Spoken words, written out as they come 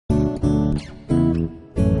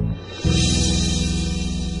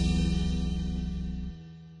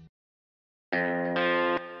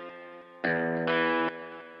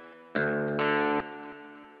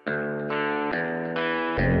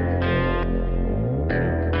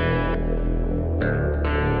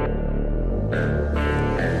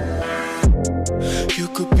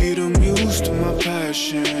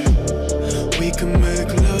passion. We can make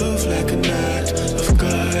love like an act of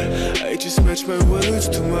God. I just match my words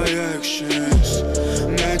to my actions.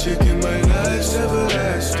 Magic in my life's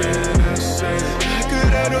everlasting. I say I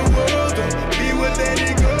could have the world or be with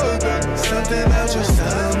any girl, but something about your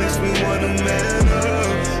style makes me wanna man up.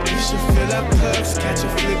 We should fill our cups, catch a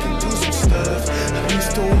flick and do some stuff. I'm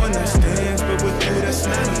used to one night stands, but with you that's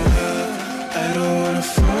not enough. I don't wanna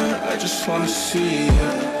front, I just wanna see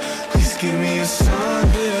ya. Please give me a sign,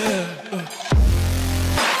 yeah.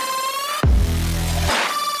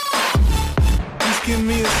 Please give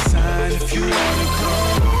me a sign if you wanna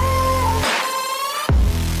come.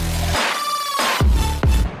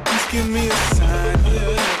 Please give me a sign,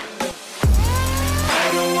 yeah. I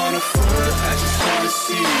don't wanna front, I just wanna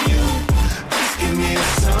see you. Please give me a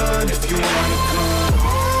sign if you wanna come.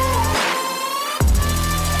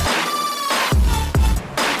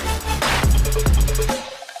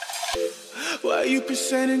 Why you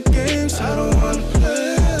presenting games I don't wanna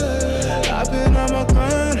play? I've been on my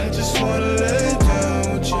grind, I just wanna lay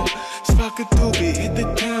down with you. Spark a doobie, hit the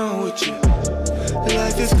town with you.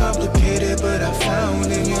 Life is complicated, but I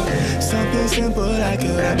found in you something simple, I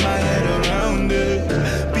can wrap my head around it.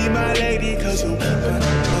 Be my lady, cause you keep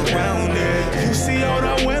it around it. You see all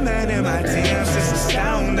the women in my DMs, it's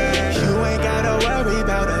astounding. You ain't gotta worry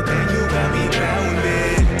about a thing, you got me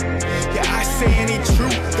grounded. Yeah, I say any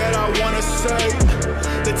truth that I wanna say.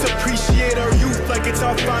 Let's appreciate our youth like it's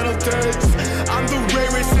our final days. I'm the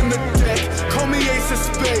rarest in the deck, call me ace of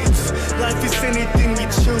spades. Life is anything we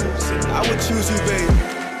choose, and I would choose you, babe.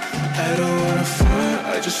 I don't wanna front,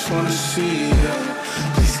 I just wanna see ya.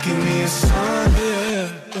 Please give me a sign, yeah.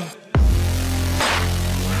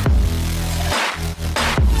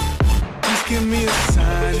 Please give me a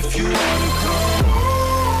sign if you wanna come.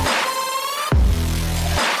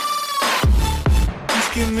 Please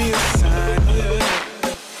give me a sign, yeah.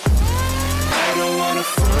 I don't wanna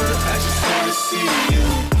front, I just wanna see you.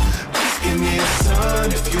 Please give me a sign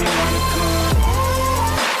if you wanna come.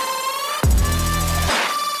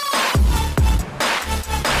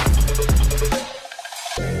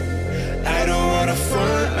 I don't wanna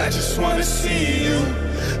front, I just wanna see you.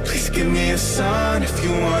 Please give me a sign if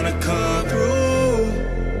you wanna come through.